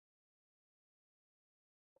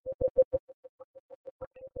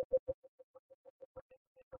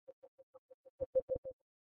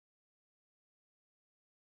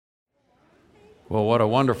Well, what a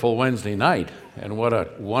wonderful Wednesday night, and what a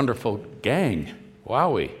wonderful gang.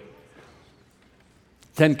 Wowee.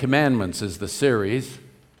 10 Commandments is the series.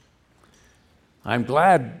 I'm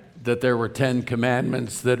glad that there were 10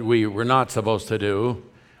 commandments that we were not supposed to do.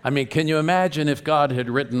 I mean, can you imagine if God had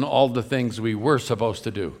written all the things we were supposed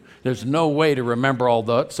to do? There's no way to remember all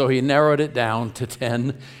that, so he narrowed it down to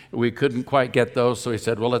 10. We couldn't quite get those, so he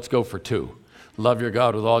said, well, let's go for 2. Love your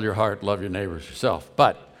God with all your heart, love your neighbor as yourself.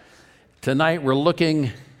 But tonight we're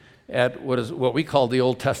looking at what we call the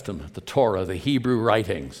Old Testament, the Torah, the Hebrew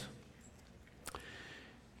writings.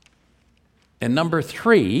 And number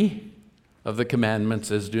 3 of the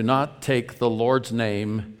commandments is do not take the Lord's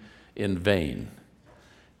name in vain.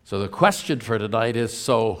 So the question for tonight is,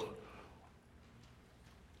 so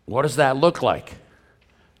what does that look like?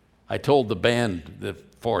 I told the band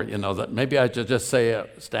that maybe I should just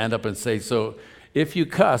stand up and say, so if you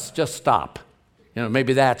cuss, just stop.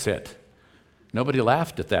 Maybe that's it. Nobody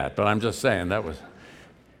laughed at that, but I'm just saying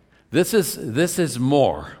this is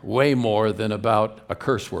more, way more than about a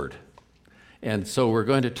curse word. And so we're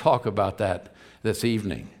going to talk about that this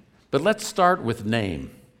evening. But let's start with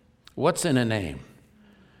name. What's in a name?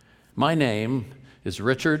 My name is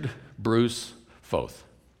Richard Bruce Foth.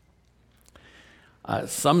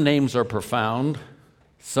 Some names are profound,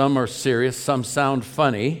 some are serious, some sound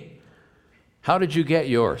funny. How did you get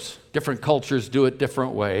yours? Different cultures do it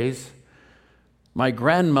different ways. My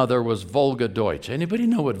grandmother was Volga Deutsch. Anybody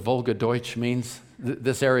know what Volga Deutsch means?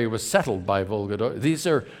 This area was settled by Volga Deutsch. These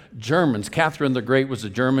are Germans. Catherine the Great was a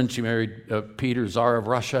German. She married Peter, Tsar of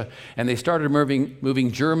Russia. And they started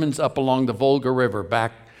moving Germans up along the Volga River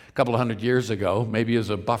back a couple of hundred years ago, maybe as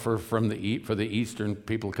a buffer for the Eastern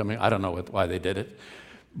people coming. I don't know why they did it.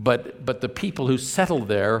 But the people who settled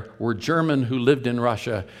there were German who lived in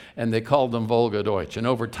Russia, and they called them Volga Deutsch. And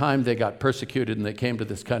over time, they got persecuted, and they came to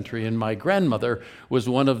this country, and my grandmother was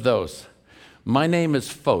one of those. My name is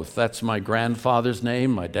Foth. That's my grandfather's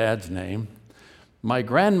name, my dad's name. My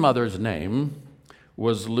grandmother's name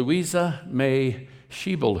was Louisa May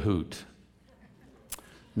Schiebelhout.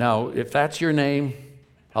 Now, if that's your name,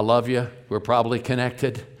 I love you. We're probably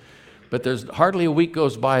connected. But there's hardly a week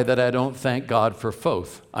goes by that I don't thank God for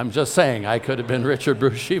Foth. I'm just saying, I could have been Richard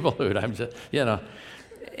Bruce Schiebelhout.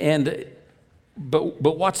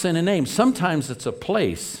 But what's in a name? Sometimes it's a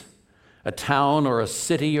place, a town or a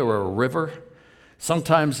city or a river.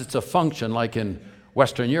 Sometimes it's a function, like in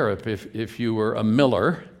Western Europe. If you were a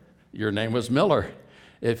miller, your name was Miller.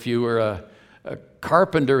 If you were a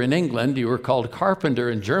carpenter in England, you were called carpenter.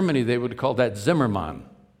 In Germany, they would call that Zimmermann,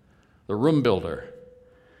 the room builder,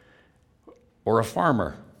 or a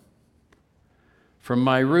farmer. From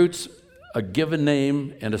my roots, a given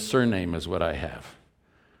name and a surname is what I have.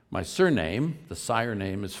 My surname, the sire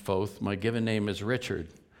name, is Foth. My given name is Richard.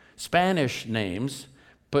 Spanish names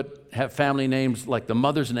have family names like the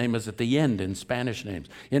mother's name is at the end in Spanish names.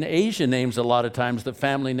 In Asian names, a lot of times the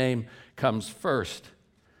family name comes first.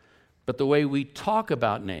 But the way we talk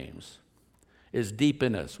about names is deep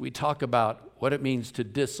in us. We talk about what it means to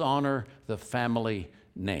dishonor the family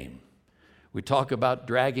name. We talk about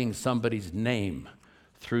dragging somebody's name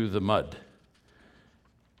through the mud.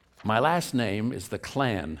 My last name is the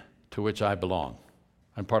clan to which I belong.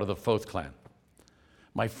 I'm part of the Foth clan.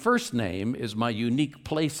 My first name is my unique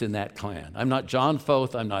place in that clan. I'm not John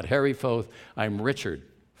Foth, I'm not Harry Foth, I'm Richard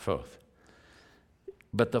Foth.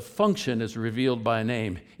 But the function is revealed by a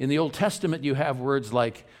name. In the Old Testament, you have words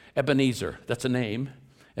like Ebenezer, that's a name,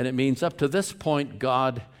 and it means up to this point,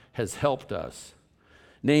 God has helped us.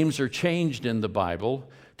 Names are changed in the Bible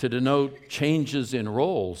to denote changes in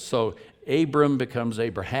roles. So Abram becomes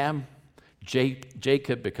Abraham,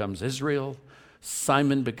 Jacob becomes Israel,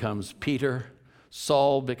 Simon becomes Peter,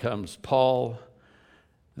 Saul becomes Paul.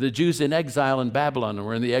 The Jews in exile in Babylon, and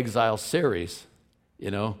we're in the exile series,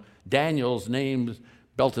 Daniel's name,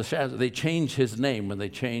 Belteshazzar, they change his name when they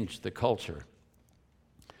change the culture.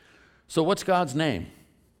 So what's God's name?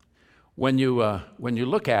 When you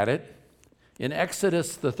look at it, in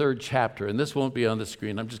Exodus, the 3rd chapter, and this won't be on the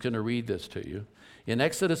screen, I'm just going to read this to you. In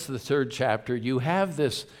Exodus, the 3rd chapter, you have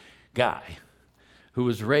this guy who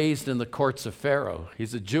was raised in the courts of Pharaoh.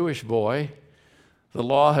 He's a Jewish boy. The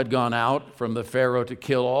law had gone out from the Pharaoh to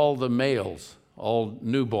kill all the males, all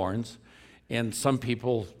newborns, and some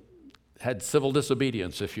people had civil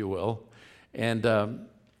disobedience, if you will. And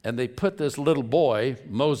they put this little boy,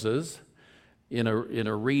 Moses, in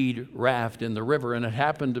a reed raft in the river, and it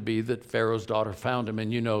happened to be that Pharaoh's daughter found him,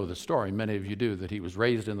 and you know the story, many of you do, that he was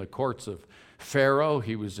raised in the courts of Pharaoh,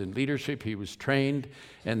 he was in leadership, he was trained,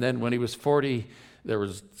 and then when he was 40, there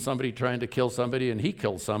was somebody trying to kill somebody, and he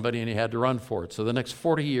killed somebody, and he had to run for it. So the next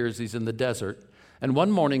 40 years, he's in the desert, And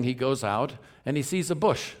one morning he goes out and he sees a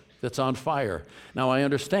bush that's on fire. Now, I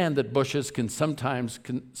understand that bushes can sometimes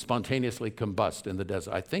spontaneously combust in the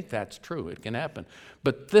desert. I think that's true. It can happen.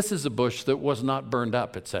 But this is a bush that was not burned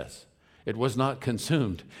up, it says. It was not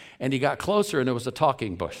consumed. And he got closer, and it was a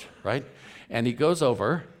talking bush, right? And he goes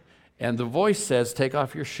over, and the voice says, take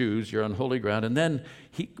off your shoes, you're on holy ground. And then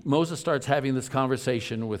Moses starts having this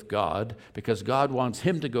conversation with God because God wants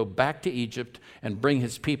him to go back to Egypt and bring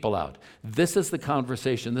his people out. This is the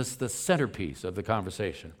conversation. This is the centerpiece of the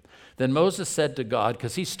conversation. Then Moses said to God,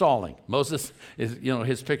 because he's stalling. Moses is,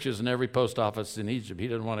 his picture's in every post office in Egypt. He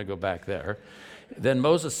didn't want to go back there. Then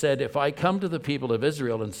Moses said, if I come to the people of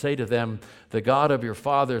Israel and say to them, the God of your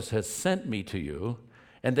fathers has sent me to you,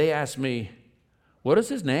 and they ask me, what is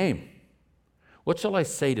his name? What shall I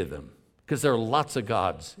say to them? Because there are lots of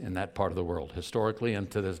gods in that part of the world, historically and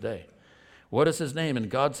to this day. What is his name? And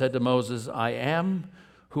God said to Moses, I am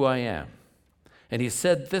who I am. And he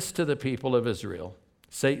said this to the people of Israel.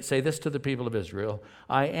 Say this to the people of Israel,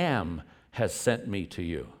 I am has sent me to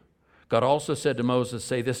you. God also said to Moses,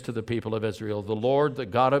 say this to the people of Israel, the Lord, the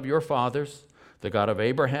God of your fathers, the God of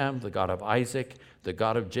Abraham, the God of Isaac, the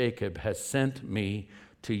God of Jacob, has sent me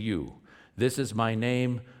to you. This is my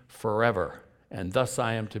name forever, and thus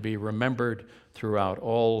I am to be remembered throughout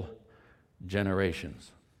all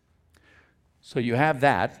generations. So you have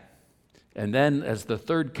that, and then as the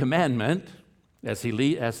third commandment, as he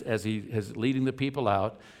is leading the people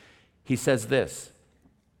out, he says this,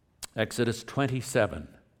 Exodus 27,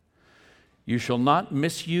 you shall not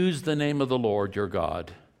misuse the name of the Lord your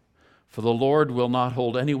God, for the Lord will not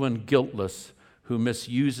hold anyone guiltless who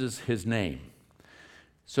misuses his name.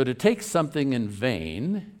 So to take something in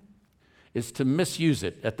vain is to misuse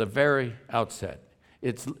it at the very outset.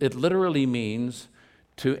 It literally means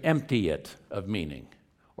to empty it of meaning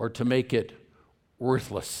or to make it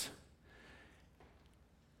worthless.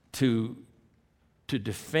 To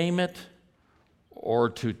defame it or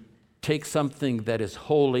to take something that is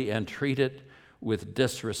holy and treat it with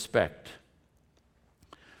disrespect.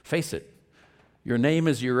 Face it, your name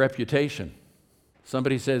is your reputation.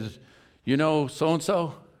 Somebody says, you know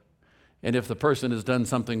so-and-so? And if the person has done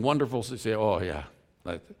something wonderful, they say, oh yeah.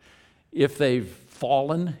 If they've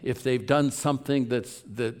fallen, if they've done something that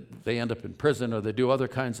they end up in prison or they do other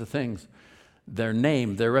kinds of things, their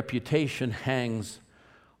name, their reputation hangs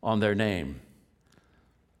on their name.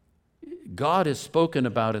 God is spoken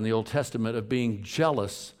about in the Old Testament of being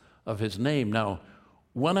jealous of his name. Now,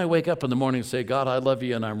 when I wake up in the morning and say, God, I love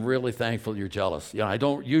you and I'm really thankful you're jealous, I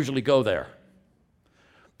don't usually go there.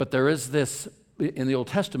 But there is this, in the Old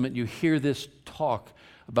Testament, you hear this talk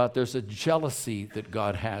about there's a jealousy that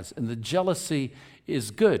God has. And the jealousy is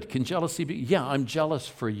good. Can jealousy be? Yeah, I'm jealous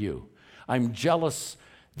for you. I'm jealous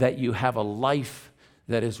that you have a life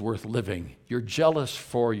that is worth living. You're jealous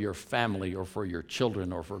for your family or for your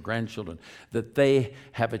children or for grandchildren, that they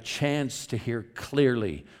have a chance to hear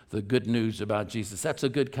clearly the good news about Jesus. That's a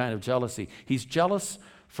good kind of jealousy. He's jealous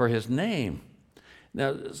for his name.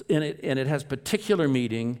 Now, and it has particular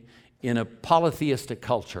meaning in a polytheistic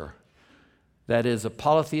culture. That is, a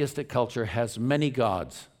polytheistic culture has many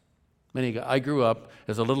gods. I grew up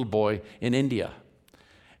as a little boy in India,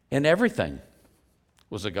 and everything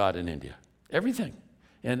was a god in India. Everything.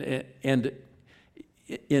 And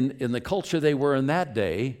in the culture they were in that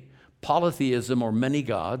day, polytheism, or many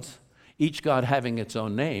gods, each god having its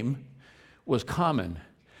own name, was common.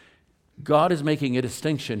 God is making a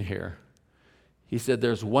distinction here. He said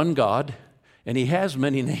there's one God, and he has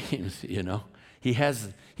many names,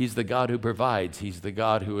 He's the God who provides. He's the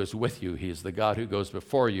God who is with you. He is the God who goes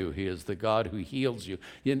before you. He is the God who heals you.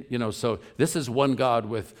 So this is one God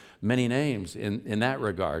with many names in that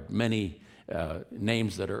regard, many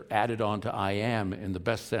names that are added on to I am in the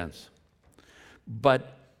best sense.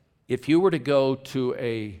 But if you were to go to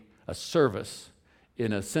a service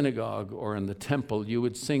in a synagogue or in the temple, you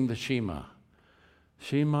would sing the Shema.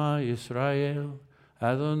 Shema Yisrael,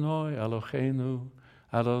 Adonai Eloheinu,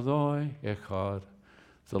 Adonai Echad.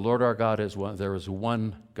 The Lord our God is one. There is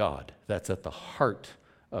one God. That's at the heart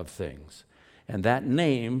of things. And that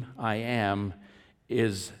name, I am,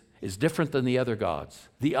 is different than the other gods.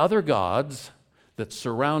 The other gods that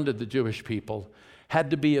surrounded the Jewish people had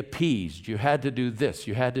to be appeased. You had to do this.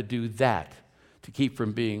 You had to do that to keep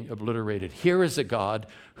from being obliterated. Here is a God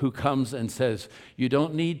who comes and says, you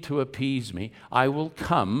don't need to appease me. I will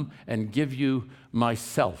come and give you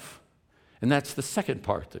myself. And that's the second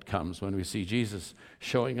part that comes when we see Jesus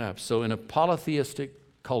showing up. So in a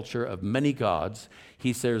polytheistic culture of many gods,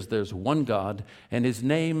 he says there's one God, and his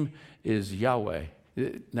name is Yahweh.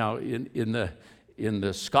 Now, in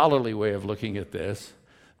the scholarly way of looking at this,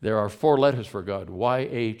 There are 4 letters for God,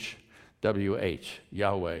 YHWH,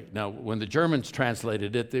 Yahweh. Now, when the Germans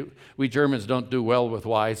translated it, we Germans don't do well with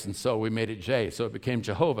Y's, and so we made it J. So it became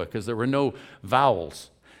Jehovah, because there were no vowels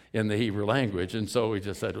in the Hebrew language, and so we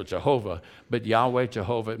just said, well, Jehovah. But Yahweh,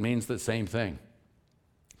 Jehovah, it means the same thing.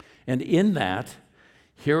 And in that,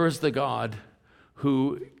 here is the God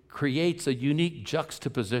who creates a unique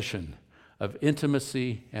juxtaposition of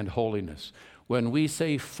intimacy and holiness. When we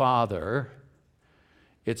say Father,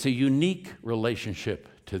 it's a unique relationship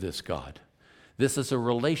to this God. This is a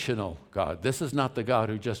relational God. This is not the God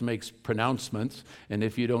who just makes pronouncements, and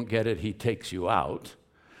if you don't get it, he takes you out.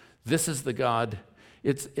 This is the God,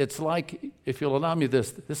 it's like, if you'll allow me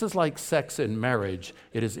this is like sex and marriage.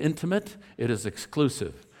 It is intimate, it is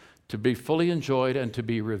exclusive, to be fully enjoyed and to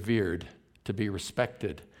be revered, to be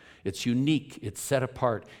respected. It's unique, it's set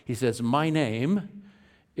apart. He says, my name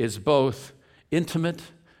is both intimate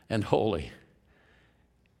and holy.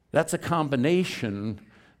 That's a combination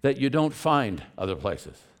that you don't find other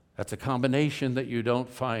places. That's a combination that you don't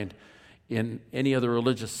find in any other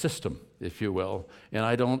religious system, if you will. And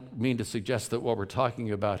I don't mean to suggest that what we're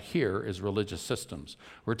talking about here is religious systems.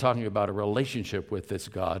 We're talking about a relationship with this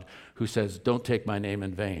God who says, don't take my name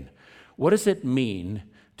in vain. What does it mean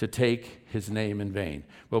to take his name in vain?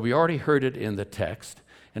 Well, we already heard it in the text,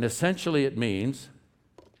 and essentially it means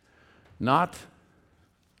not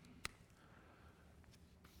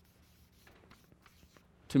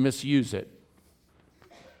to misuse it.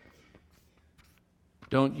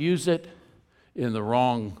 Don't use it in the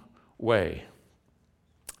wrong way.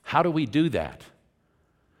 How do we do that?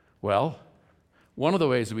 Well, one of the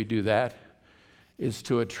ways we do that is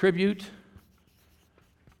to attribute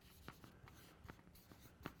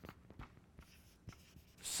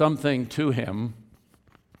something to him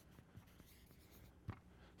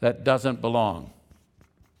that doesn't belong.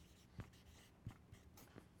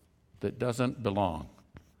 That doesn't belong.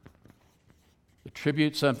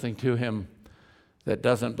 Attribute something to him that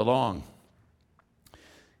doesn't belong.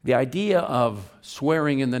 The idea of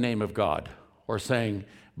swearing in the name of God, or saying,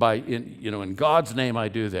 in God's name I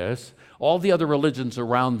do this, all the other religions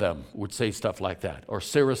around them would say stuff like that. Or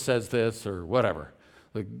Cyrus says this, or whatever,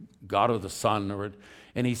 the God of the sun,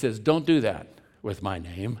 and he says, don't do that with my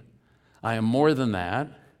name. I am more than that.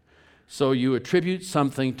 So you attribute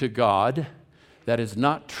something to God that is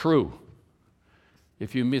not true.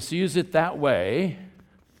 If you misuse it that way,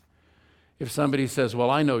 if somebody says, well,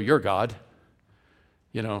 I know your God,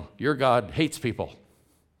 your God hates people,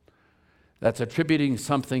 that's attributing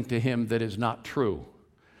something to him that is not true.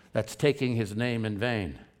 That's taking his name in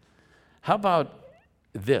vain. How about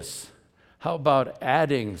this? How about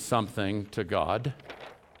adding something to God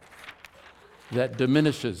that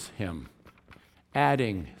diminishes him?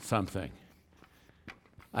 Adding something.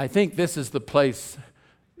 I think this is the place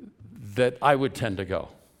that I would tend to go,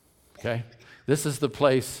 okay? This is the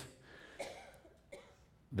place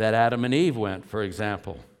that Adam and Eve went, for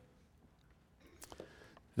example.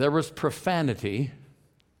 There was profanity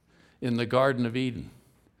in the Garden of Eden.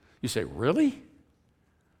 You say, really?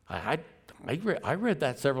 I read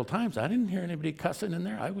that several times. I didn't hear anybody cussing in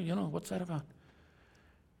there. What's that about?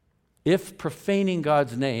 If profaning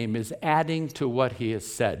God's name is adding to what he has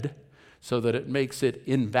said so that it makes it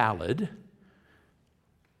invalid,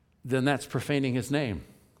 then that's profaning his name.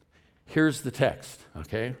 Here's the text,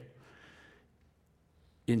 okay?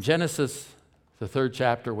 In Genesis, the 3rd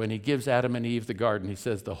chapter, when he gives Adam and Eve the garden, he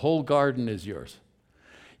says, the whole garden is yours.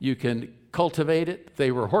 You can cultivate it.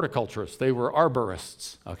 They were horticulturists. They were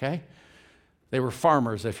arborists, okay? They were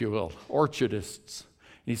farmers, if you will, orchardists.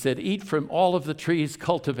 He said, eat from all of the trees,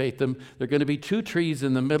 cultivate them. There are going to be 2 trees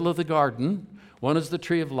in the middle of the garden. One is the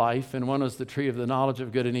tree of life, and one is the tree of the knowledge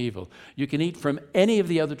of good and evil. You can eat from any of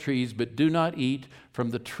the other trees, but do not eat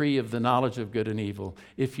from the tree of the knowledge of good and evil.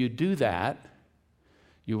 If you do that,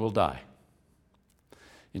 you will die.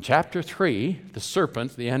 In chapter 3, the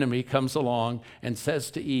serpent, the enemy, comes along and says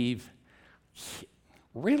to Eve,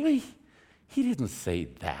 really? He didn't say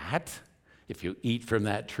that. If you eat from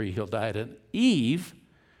that tree, he'll die. And Eve,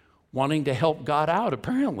 wanting to help God out,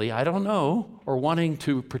 apparently, I don't know, or wanting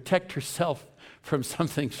to protect herself from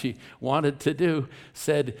something she wanted to do,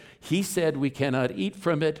 he said we cannot eat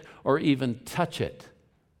from it or even touch it,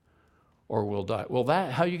 or we'll die. Well,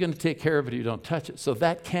 how are you going to take care of it if you don't touch it? So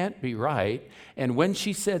that can't be right. And when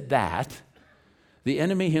she said that, the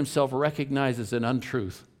enemy himself recognizes an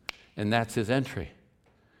untruth, and that's his entry.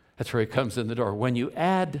 That's where he comes in the door. When you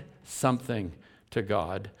add something to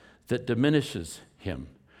God that diminishes him.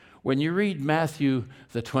 When you read Matthew,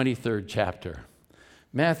 the 23rd chapter,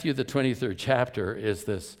 Matthew, the 23rd chapter, is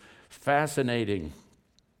this fascinating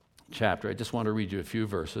chapter. I just want to read you a few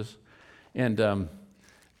verses. And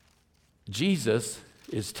Jesus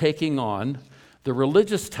is taking on the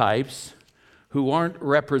religious types who aren't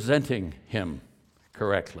representing him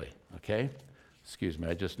correctly, okay? Excuse me,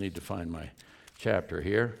 I just need to find my chapter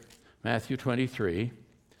here. Matthew 23.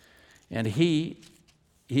 And he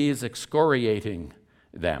is excoriating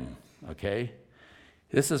them, okay?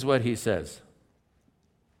 This is what he says.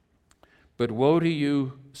 But woe to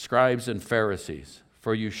you, scribes and Pharisees,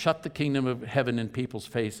 for you shut the kingdom of heaven in people's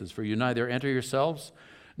faces, for you neither enter yourselves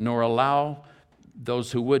nor allow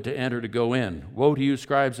those who would to enter to go in. Woe to you,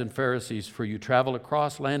 scribes and Pharisees, for you travel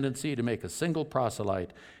across land and sea to make a single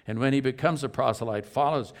proselyte, and when he becomes a proselyte,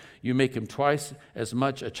 follows, you make him twice as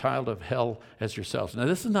much a child of hell as yourselves. Now,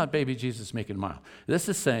 this is not baby Jesus making mild. This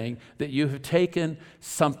is saying that you have taken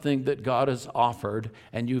something that God has offered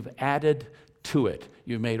and you've added to it.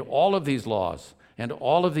 You've made all of these laws and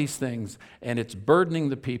all of these things, and it's burdening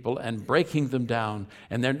the people and breaking them down,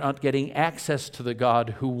 and they're not getting access to the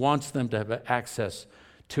God who wants them to have access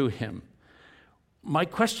to him. My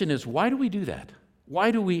question is, why do we do that?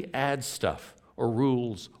 Why do we add stuff or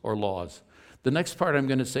rules or laws? The next part I'm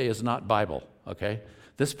going to say is not Bible, okay?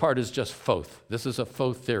 This part is just Foth. This is a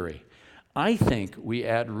Foth theory. I think we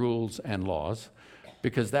add rules and laws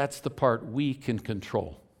because that's the part we can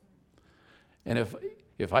control. And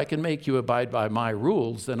if I can make you abide by my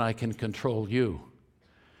rules, then I can control you.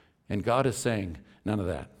 And God is saying, none of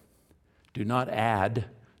that. Do not add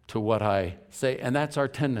to what I say. And that's our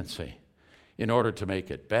tendency in order to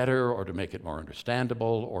make it better or to make it more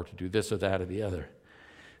understandable or to do this or that or the other.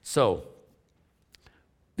 So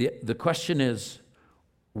the question is,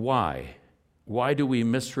 why? Why do we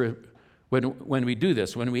when we do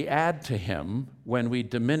this, when we add to him, when we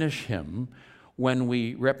diminish him, when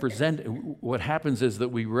we represent, what happens is that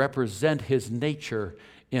we represent his nature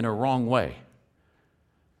in a wrong way.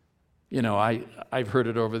 You know, I've heard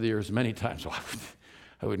it over the years many times. Well,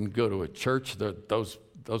 I wouldn't go to a church. Those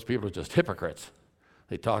people are just hypocrites.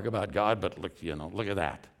 They talk about God, but look at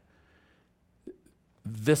that.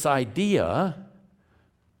 This idea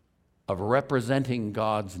of representing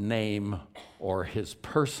God's name or his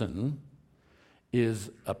person is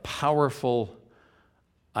a powerful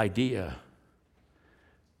idea.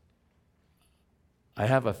 I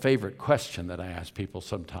have a favorite question that I ask people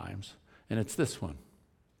sometimes, and it's this one.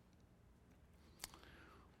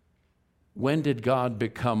 When did God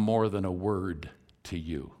become more than a word to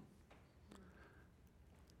you?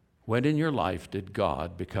 When in your life did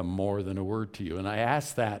God become more than a word to you? And I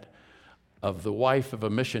asked that of the wife of a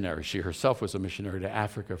missionary. She herself was a missionary to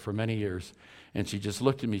Africa for many years, and she just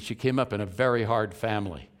looked at me. She came up in a very hard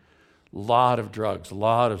family, a lot of drugs, a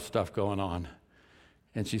lot of stuff going on.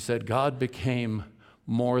 And she said, God became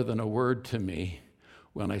more than a word to me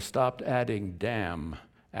when I stopped adding damn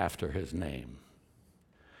after his name.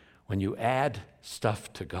 When you add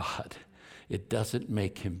stuff to God, it doesn't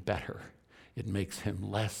make him better. It makes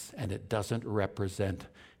him less, and it doesn't represent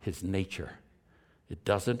his nature. It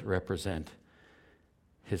doesn't represent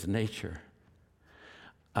his nature.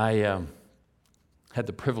 I had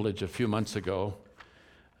the privilege a few months ago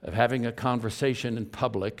of having a conversation in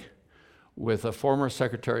public with a former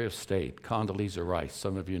Secretary of State, Condoleezza Rice.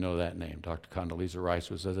 Some of you know that name. Dr. Condoleezza Rice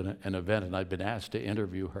was at an event, and I'd been asked to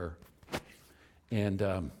interview her.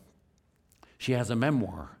 And she has a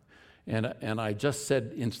memoir. And I just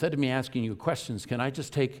said, instead of me asking you questions, can I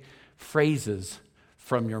just take phrases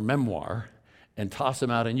from your memoir and toss them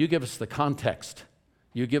out, and you give us the context.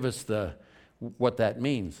 You give us what that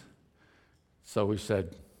means. So we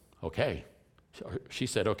said, okay. She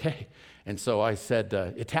said, okay. And so I said,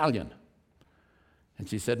 Italian. And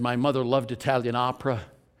she said, my mother loved Italian opera,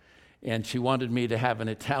 and she wanted me to have an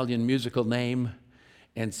Italian musical name.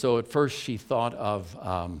 And so at first she thought of,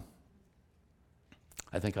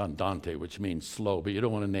 I think, Andante, which means slow, but you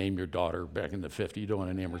don't want to name your daughter back in the 50s. You don't want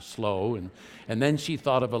to name her slow. And then she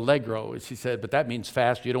thought of Allegro. She said, but that means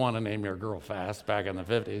fast. You don't want to name your girl fast back in the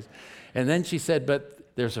 50s. And then she said,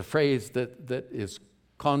 but there's a phrase that is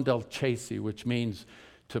con dolcezza, which means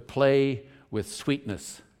to play with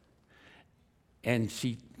sweetness. And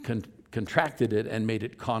she contracted it and made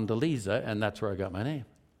it Condoleezza, and that's where I got my name.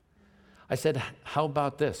 I said, how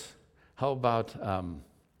about this? How about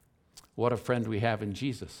what a friend we have in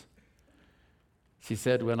Jesus? She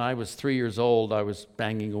said, when I was 3 years old, I was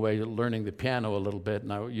banging away learning the piano a little bit,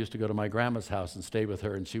 and I used to go to my grandma's house and stay with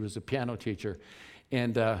her, and she was a piano teacher.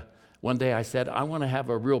 And one day I said, I want to have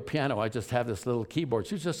a real piano. I just have this little keyboard.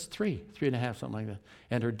 She was just three and a half, something like that.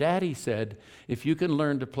 And her daddy said, if you can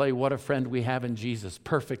learn to play What a Friend We Have in Jesus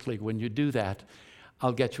perfectly, when you do that,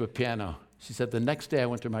 I'll get you a piano. She said, the next day I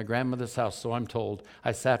went to my grandmother's house, so I'm told.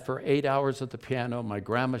 I sat for 8 hours at the piano. My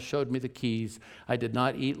grandma showed me the keys. I did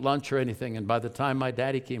not eat lunch or anything, and by the time my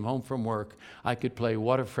daddy came home from work, I could play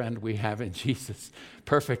What a Friend We Have in Jesus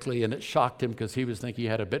perfectly, and it shocked him because he was thinking he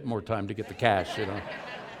had a bit more time to get the cash,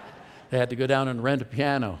 They had to go down and rent a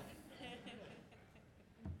piano.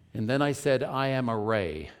 And then I said, I am a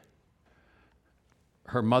Ray.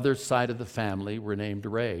 Her mother's side of the family were named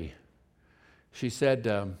Ray. She said,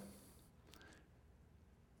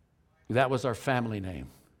 that was our family name.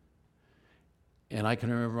 And I can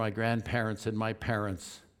remember my grandparents and my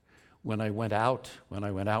parents, when I went out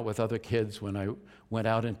with other kids, when I went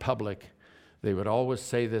out in public, they would always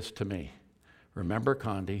say this to me, remember,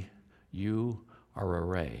 Condi, you are a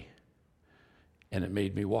Ray. And it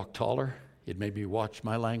made me walk taller. It made me watch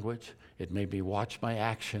my language. It made me watch my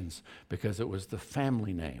actions because it was the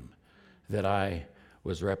family name that I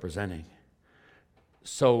was representing.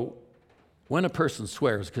 So when a person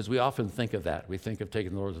swears, because we often think of that, we think of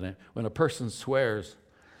taking the Lord's name. When a person swears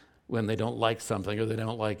when they don't like something or they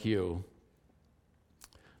don't like you,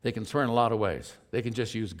 they can swear in a lot of ways. They can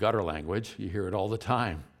just use gutter language. You hear it all the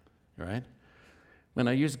time, right? When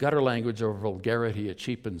I use gutter language or vulgarity, it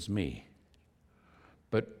cheapens me.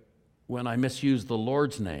 But when I misuse the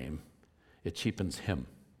Lord's name, it cheapens him.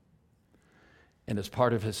 And as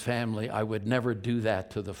part of his family, I would never do that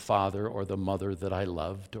to the father or the mother that I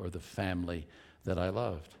loved or the family that I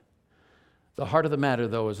loved. The heart of the matter,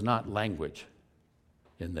 though, is not language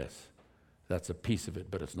in this. That's a piece of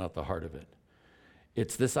it, but it's not the heart of it.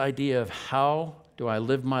 It's this idea of how do I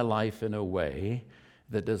live my life in a way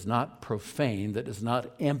that does not profane, that does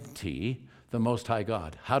not empty the Most High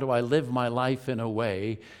God? How do I live my life in a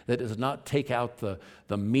way that does not take out the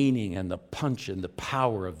meaning and the punch and the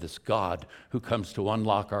power of this God who comes to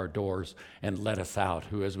unlock our doors and let us out,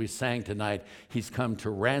 who, as we sang tonight, he's come to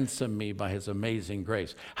ransom me by his amazing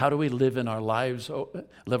grace? How do we live our lives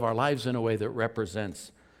in a way that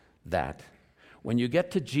represents that? When you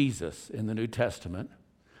get to Jesus in the New Testament,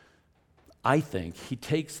 I think he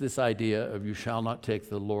takes this idea of you shall not take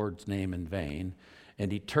the Lord's name in vain,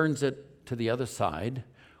 and he turns it to the other side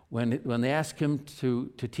when they ask him to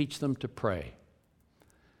teach them to pray.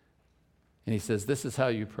 And he says, this is how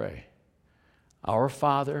you pray. Our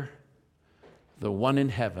Father, the one in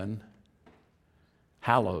heaven,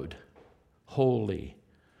 hallowed, holy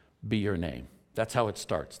be your name. That's how it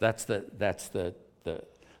starts. That's the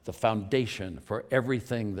foundation for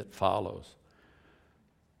everything that follows.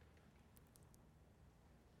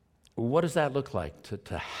 What does that look like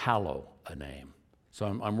to hallow a name? So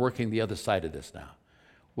I'm working the other side of this now.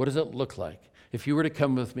 What does it look like? If you were to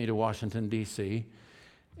come with me to Washington, D.C.,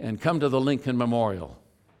 and come to the Lincoln Memorial,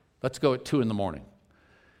 let's go at 2 in the morning.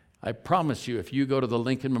 I promise you, if you go to the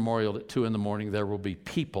Lincoln Memorial at 2 in the morning, there will be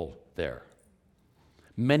people there,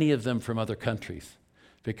 many of them from other countries,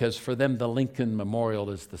 because for them, the Lincoln Memorial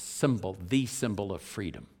is the symbol of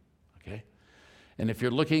freedom, okay? And if you're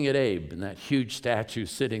looking at Abe and that huge statue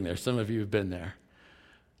sitting there, some of you have been there,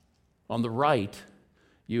 on the right,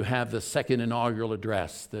 you have the second inaugural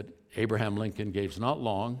address that Abraham Lincoln gave, not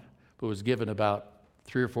long, but was given about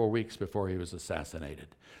 3 or 4 weeks before he was assassinated.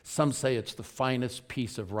 Some say it's the finest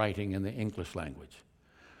piece of writing in the English language.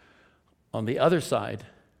 On the other side,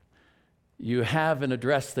 you have an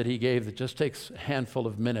address that he gave that just takes a handful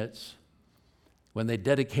of minutes when they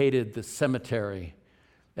dedicated the cemetery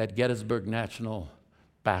at Gettysburg National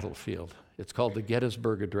Battlefield. It's called the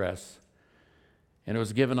Gettysburg Address. And it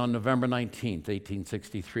was given on November 19th,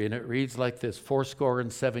 1863, and it reads like this: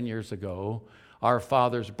 77 years ago, our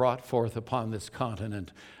fathers brought forth upon this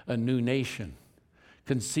continent a new nation,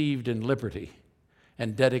 conceived in liberty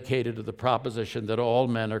and dedicated to the proposition that all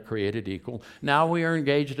men are created equal. Now we are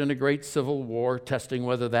engaged in a great civil war, testing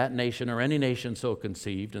whether that nation or any nation so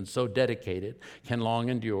conceived and so dedicated can long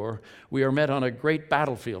endure. We are met on a great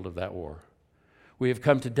battlefield of that war. We have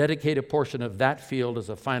come to dedicate a portion of that field as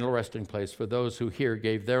a final resting place for those who here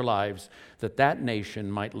gave their lives that that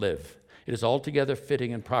nation might live. It is altogether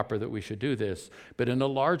fitting and proper that we should do this, but in a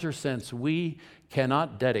larger sense, we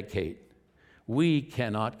cannot dedicate, we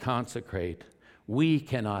cannot consecrate, we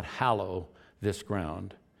cannot hallow this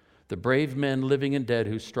ground. The brave men living and dead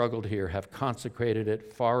who struggled here have consecrated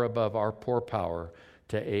it far above our poor power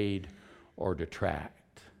to aid or detract.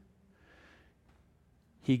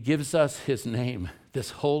 He gives us his name.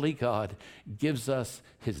 This holy God gives us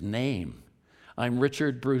his name. I'm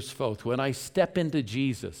Richard Bruce Foth. When I step into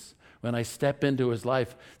Jesus, when I step into his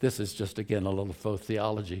life, this is just, again, a little Foth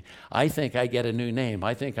theology. I think I get a new name.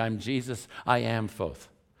 I think I'm Jesus. I am Foth.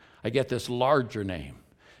 I get this larger name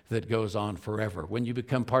that goes on forever. When you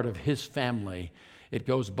become part of his family, It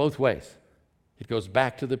goes both ways. It goes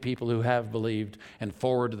back to the people who have believed and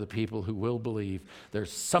forward to the people who will believe.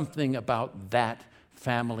 There's something about that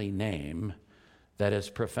family name that is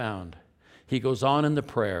profound. He goes on in the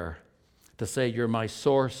prayer to say, you're my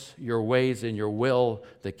source, your ways and your will,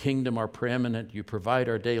 the kingdom are preeminent. You provide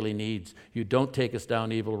our daily needs. You don't take us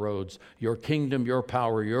down evil roads. Your kingdom, your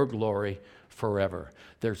power, your glory forever.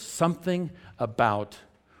 There's something about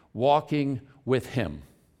walking with him.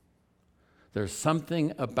 There's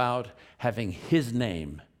something about having his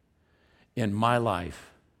name in my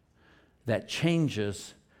life that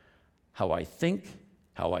changes how I think,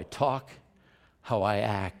 how I talk, how I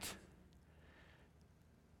act.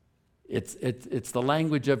 It's the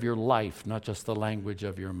language of your life, not just the language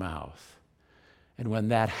of your mouth. And when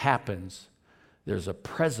that happens, there's a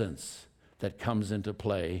presence that comes into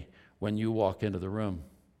play when you walk into the room.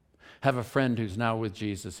 I have a friend who's now with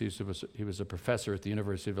Jesus. He was a professor at the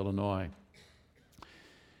University of Illinois.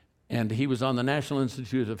 And he was on the National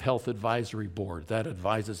Institute of Health Advisory Board. That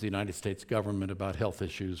advises the United States government about health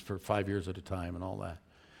issues for 5 years at a time and all that.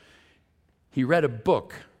 He read a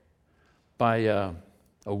book by a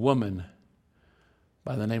woman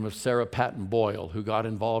by the name of Sarah Patton Boyle, who got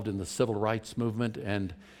involved in the civil rights movement,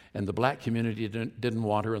 and the black community didn't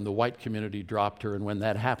want her, and the white community dropped her. And when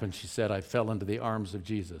that happened, she said, I fell into the arms of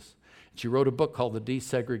Jesus. She wrote a book called The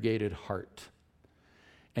Desegregated Heart.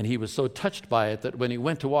 And he was so touched by it that when he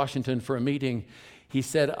went to Washington for a meeting, he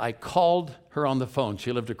said, I called her on the phone.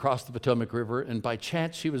 She lived across the Potomac River, and by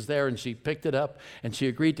chance she was there, and she picked it up, and she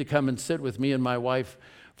agreed to come and sit with me and my wife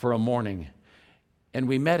for a morning. And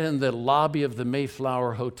we met in the lobby of the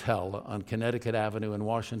Mayflower Hotel on Connecticut Avenue in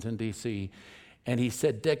Washington, D.C. And he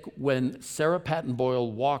said, Dick, when Sarah Patton Boyle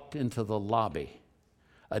walked into the lobby,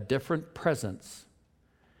 a different presence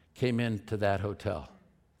came into that hotel.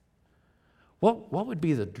 What would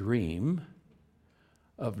be the dream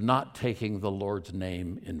of not taking the Lord's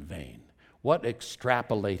name in vain? What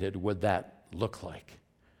extrapolated would that look like?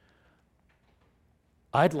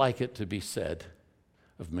 I'd like it to be said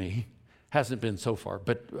of me, hasn't been so far,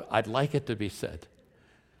 but I'd like it to be said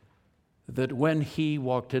that when he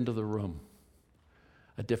walked into the room,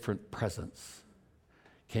 a different presence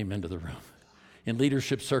came into the room. In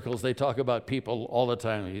leadership circles, they talk about people all the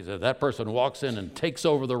time. He said, that person walks in and takes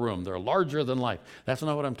over the room. They're larger than life. That's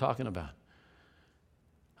not what I'm talking about.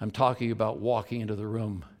 I'm talking about walking into the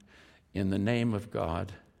room in the name of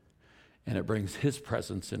God, and it brings his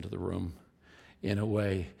presence into the room in a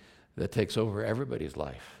way that takes over everybody's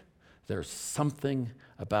life. There's something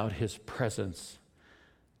about his presence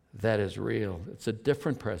that is real. It's a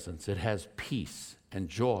different presence. It has peace and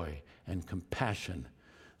joy and compassion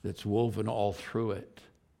that's woven all through it.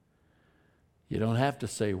 You don't have to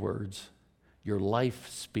say words. Your life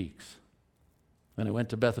speaks. When I went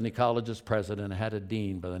to Bethany College as president, I had a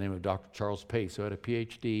dean by the name of Dr. Charles Pace, who had a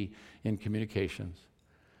PhD in communications.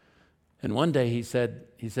 And one day he said,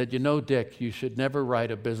 you know, Dick, you should never write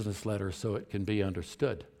a business letter so it can be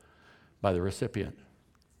understood by the recipient.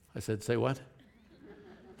 I said, say what?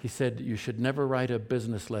 He said, you should never write a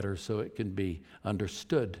business letter so it can be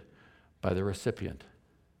understood by the recipient.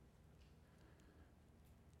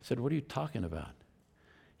 I said, what are you talking about?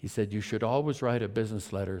 He said, you should always write a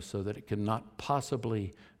business letter so that it cannot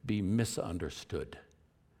possibly be misunderstood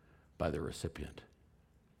by the recipient.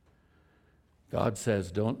 God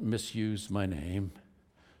says, don't misuse my name.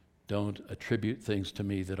 Don't attribute things to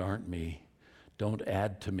me that aren't me. Don't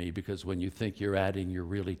add to me, because when you think you're adding, you're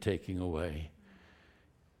really taking away.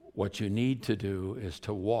 What you need to do is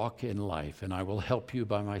to walk in life, and I will help you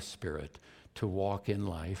by my Spirit to walk in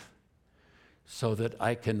life so that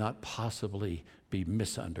I cannot possibly be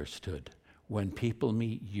misunderstood. When people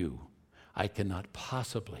meet you, I cannot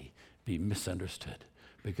possibly be misunderstood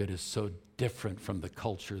because it is so different from the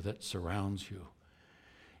culture that surrounds you.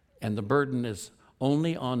 And the burden is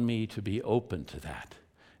only on me to be open to that.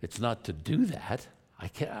 It's not to do that.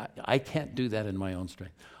 I can't do that in my own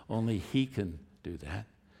strength. Only he can do that.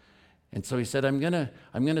 And so he said, I'm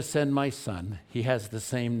gonna send my son. He has the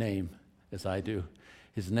same name as I do.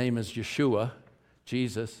 His name is Yeshua,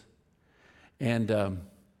 Jesus. And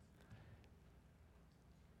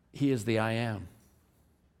he is the I am.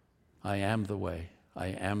 I am the way. I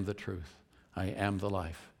am the truth. I am the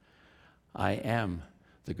life. I am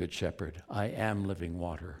the good shepherd. I am living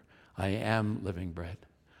water. I am living bread.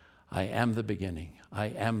 I am the beginning. I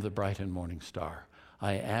am the bright and morning star.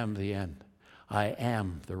 I am the end. I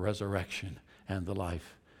am the resurrection and the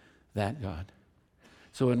life. That God.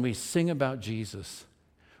 So when we sing about Jesus,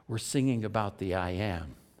 we're singing about the I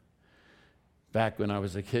am. Back when I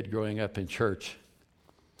was a kid growing up in church,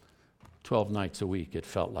 12 nights a week, it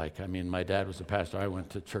felt like. I mean, my dad was a pastor. I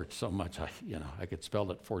went to church so much, I could spell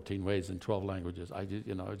it 14 ways in 12 languages.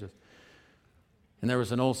 And there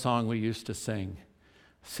was an old song we used to sing.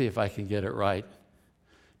 See if I can get it right.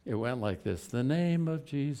 It went like this. The name of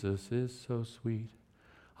Jesus is so sweet.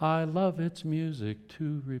 I love its music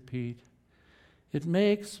to repeat. It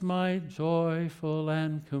makes my joy full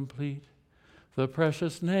and complete. The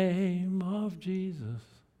precious name of Jesus.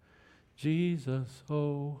 Jesus,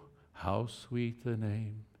 oh, how sweet the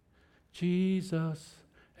name. Jesus,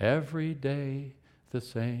 every day the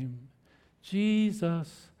same.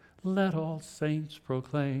 Jesus, let all saints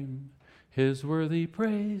proclaim his worthy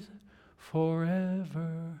praise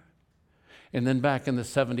forever. And then back in the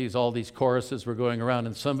 70s, all these choruses were going around,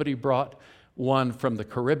 and somebody brought one from the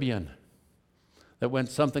Caribbean that went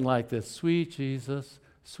something like this. Sweet Jesus,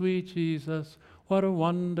 what a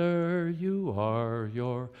wonder you are.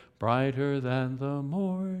 You're brighter than the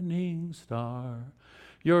morning star.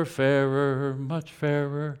 You're fairer, much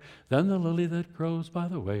fairer than the lily that grows by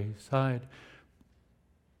the wayside.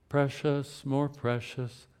 Precious, more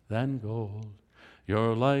precious than gold.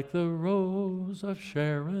 You're like the rose of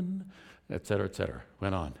Sharon, etc., etc.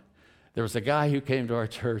 Went on. There was a guy who came to our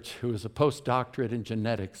church who was a postdoctorate in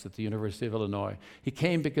genetics at the University of Illinois. He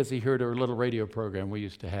came because he heard a little radio program we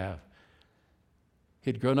used to have.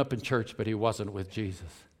 He'd grown up in church, but he wasn't with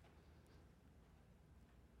Jesus.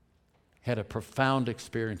 Had a profound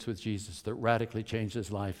experience with Jesus that radically changed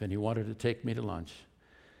his life, and he wanted to take me to lunch.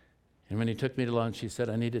 And when he took me to lunch, he said,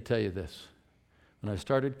 I need to tell you this. When I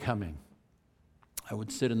started coming, I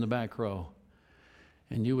would sit in the back row,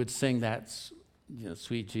 and you would sing that,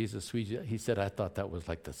 sweet Jesus, sweet Jesus. He said, I thought that was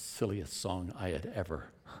like the silliest song I had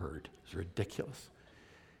ever heard. It was ridiculous.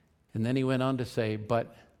 And then he went on to say,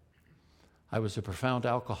 but I was a profound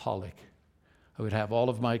alcoholic. I would have all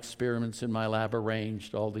of my experiments in my lab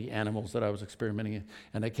arranged, all the animals that I was experimenting in,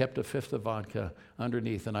 and I kept a fifth of vodka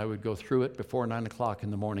underneath, and I would go through it before 9 o'clock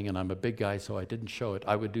in the morning, and I'm a big guy, so I didn't show it.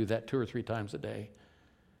 I would do that 2 or 3 times a day.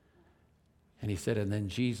 And he said, and then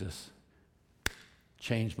Jesus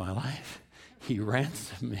changed my life. He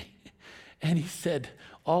ransomed me. And he said,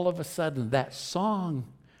 all of a sudden, that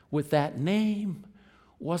song with that name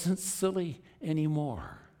wasn't silly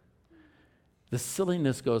anymore. The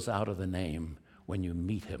silliness goes out of the name when you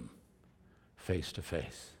meet him face to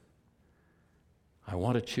face. I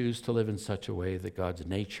want to choose to live in such a way that God's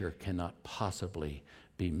nature cannot possibly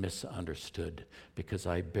be misunderstood because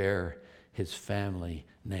I bear his family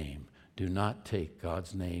name. Do not take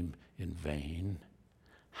God's name in vain.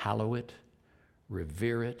 Hallow it,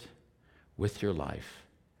 revere it with your life.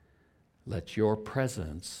 Let your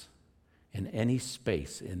presence in any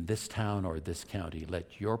space in this town or this county,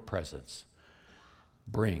 let your presence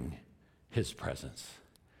bring his presence.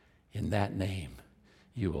 In that name,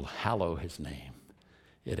 you will hallow his name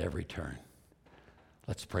at every turn.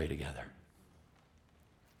 Let's pray together.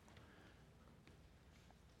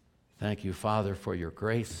 Thank you, Father, for your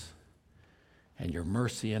grace and your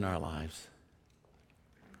mercy in our lives.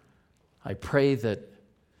 I pray that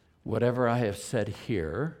whatever I have said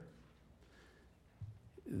here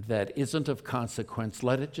that isn't of consequence,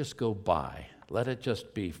 let it just go by. Let it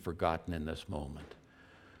just be forgotten in this moment.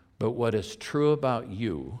 But what is true about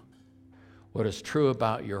you, what is true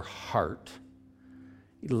about your heart,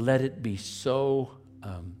 let it be so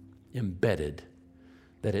embedded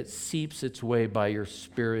that it seeps its way by your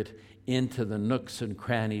Spirit into the nooks and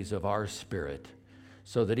crannies of our spirit,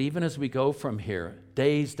 so that even as we go from here,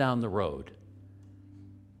 days down the road,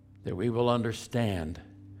 that we will understand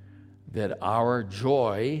that our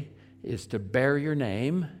joy is to bear your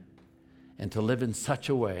name and to live in such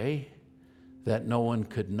a way that no one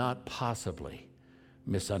could not possibly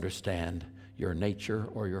misunderstand your nature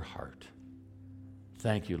or your heart.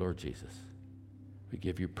 Thank you, Lord Jesus. We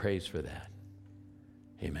give you praise for that.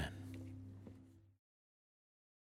 Amen.